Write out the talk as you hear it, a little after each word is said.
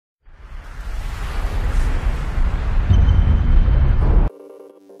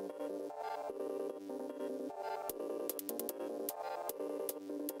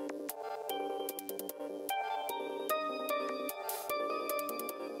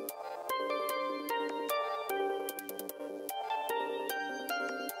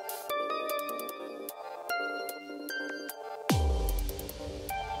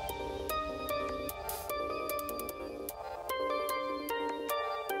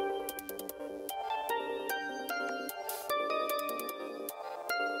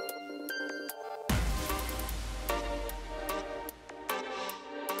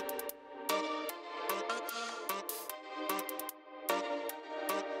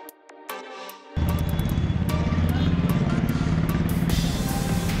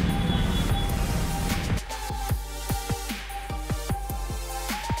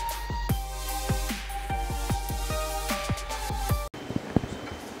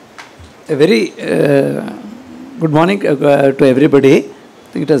a very good morning to everybody. I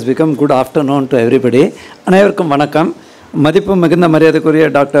think it has become good afternoon to everybody. அனைவருக்கும் வணக்கம். மதிப்பு மிகுந்த மரியாதைக்குரிய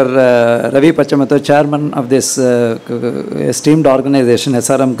doctor Ravi பச்சமத்தோ, chairman of this esteemed organization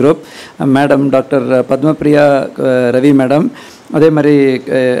SRM group, madam doctor Padmapriya Ravi madam, அதே மாதிரி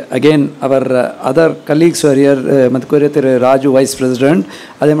again அவர் other colleagues வரியர் மதிப்புக்குரிய திரு Raju vice president,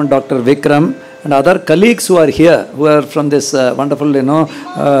 அதே மாதிரி doctor Vikram and other colleagues who are here, who are from this wonderful,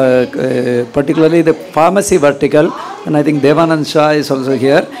 particularly the pharmacy vertical, and I think Devanand Shah is also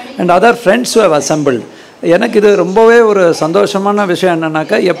here, and other friends who have assembled. எனக்கு இது ரொம்பவே ஒரு சந்தோஷமான விஷயம்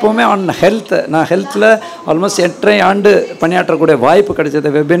என்னன்னாக்கா, எப்போவுமே ஆன் ஹெல்த், நான் ஹெல்த்தில் almost 8 ஆண்டு பணியாற்றக்கூடிய வாய்ப்பு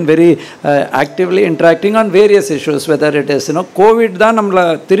கிடைச்சது. We been very actively interacting on various issues, whether it is Covid தான் நம்மளை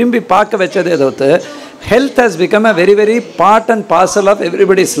திரும்பி பார்க்க வச்சதே தவிர்த்து health has become a very very part and parcel of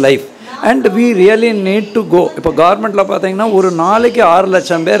everybody's life. And we really need to go. இப்போ கவர்மெண்ட்டில் பார்த்தீங்கன்னா ஒரு நாளைக்கு 6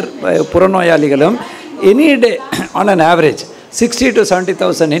 லட்சம் பேர் புறநோயாளிகளும், any day on an average 60,000 to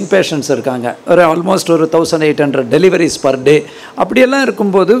 70,000 inpatients இருக்காங்க. ஒரு ஆல்மோஸ்ட் ஒரு 1,800 டெலிவரிஸ் பர் டே. அப்படியெல்லாம்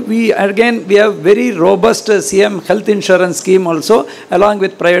இருக்கும்போது we have very robust CM health insurance scheme also along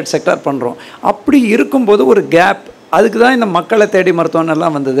with private sector பண்ணுறோம். அப்படி இருக்கும்போது ஒரு கேப், அதுக்கு தான் இந்த மக்களை தேடி மருத்துவம்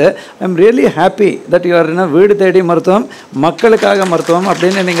எல்லாம் வந்தது. I am really happy that you are வீடு தேடி மருத்துவம், மக்களுக்காக மருத்துவம்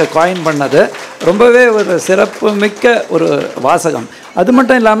அப்படின்னு நீங்கள் காயின் பண்ணது ரொம்பவே ஒரு சிறப்பு மிக்க ஒரு வாசகம். அது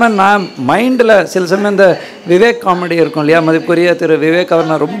மட்டும் இல்லாமல் நான் மைண்டில் சில சமயம் இந்த விவேக் காமெடி இருக்கும் இல்லையா, மதிப்புக்குரிய திரு விவேக் அவர்,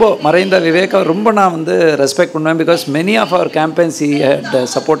 நான் ரொம்ப மறைந்த விவேக் அவர் ரொம்ப நான் ரெஸ்பெக்ட் பண்ணுவேன். Because many of our campaigns he had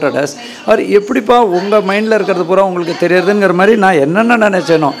supported as. அவர் எப்படிப்பா உங்கள் மைண்டில் இருக்கிறது பூரா உங்களுக்கு தெரியுதுங்கிற மாதிரி நான் என்னென்ன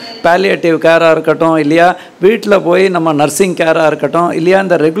நினச்சேனோ, பேலியேட்டிவ் கேராக இருக்கட்டும் இல்லையா, வீட்டில் போய் நம்ம நர்சிங் கேராக இருக்கட்டும் இல்லையா,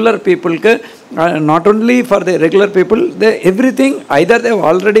 இந்த ரெகுலர் பீப்புளுக்கு not only for the regular people, everything either they have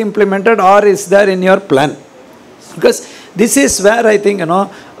already implemented or is there in your plan. Because this is where I think,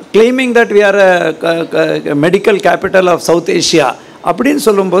 claiming that we are a medical capital of South Asia, அப்படின்னு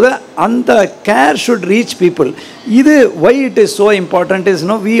சொல்லும்போது அந்த care should reach people. இது why it is so important is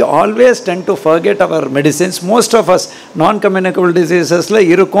we always tend to forget our medicines. Most of us non-communicable diseasesல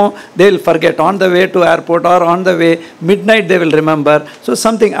இருக்கும், they will forget on the way to airport or on the way midnight they will remember. So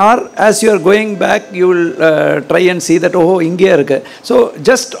something, or as you are going back you will try and see that இங்கே இருக்கு. So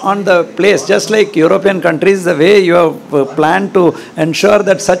just on the place, just like European countries, the way you have planned to ensure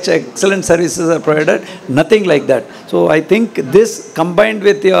that such excellent services are provided, nothing like that. So I think this combined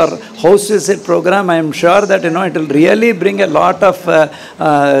with your house visit program, I am sure that it will really bring a lot of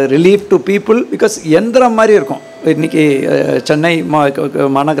relief to people. Because எந்திரம் மாதிரி இருக்கும். இன்னைக்கு சென்னை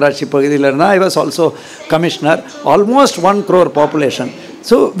மாநகராட்சி பகுதியில் இருந்தால், I was also commissioner, almost 1 crore population.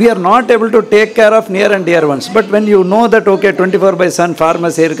 So we are not able to take care of near and dear ones. But when you know that 24/7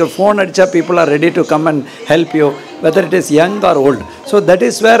 pharmacy irukku, phone adicha, people are ready to come and help you, whether it is young or old. So that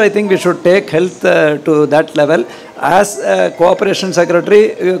is where I think we should take health to that level. As a cooperation secretary,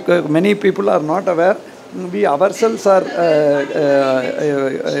 many people are not aware, we ourselves are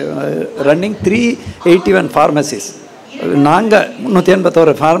running 381 pharmacies. நாங்கள்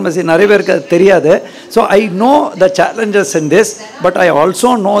 381 pharmacy, நிறைய பேருக்கு அது தெரியாது. So I know the challenges in this, but I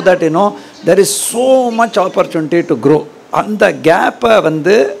also know that there is so much opportunity to grow. அந்த கேப்பை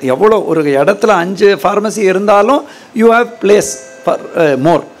எவ்வளோ ஒரு இடத்துல 5 ஃபார்மசி இருந்தாலும் you have place for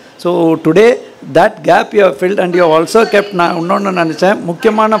more. So today that gap you have filled, and you have also kept. நான் இன்னொன்று நினச்சேன்,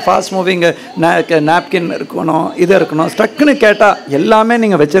 முக்கியமான ஃபாஸ்ட் மூவிங் நாப்கின் இருக்கணும், இது இருக்கணும், ஸ்டக்குன்னு கேட்டால் எல்லாமே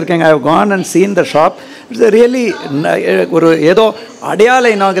நீங்கள் வச்சுருக்கீங்க. I have gone and scene the shop. It's really ஒரு ஏதோ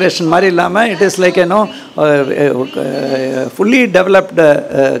அடையாள இனாக்ரேஷன் மாதிரி இல்லாமல், it is like fully developed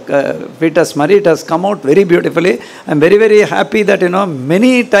fetus மாதிரி. It has come out very beautifully. I am very very happy that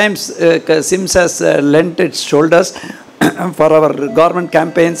many times SIMS has lent its shoulders for our government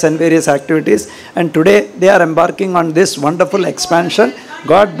campaigns and various activities, and today they are embarking on this wonderful expansion.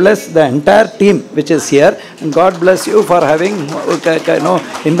 God bless the entire team which is here, and God bless you for having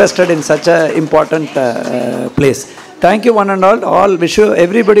invested in such a important place. Thank you one and all. Wish you,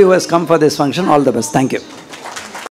 everybody who has come for this function, all the best. Thank you.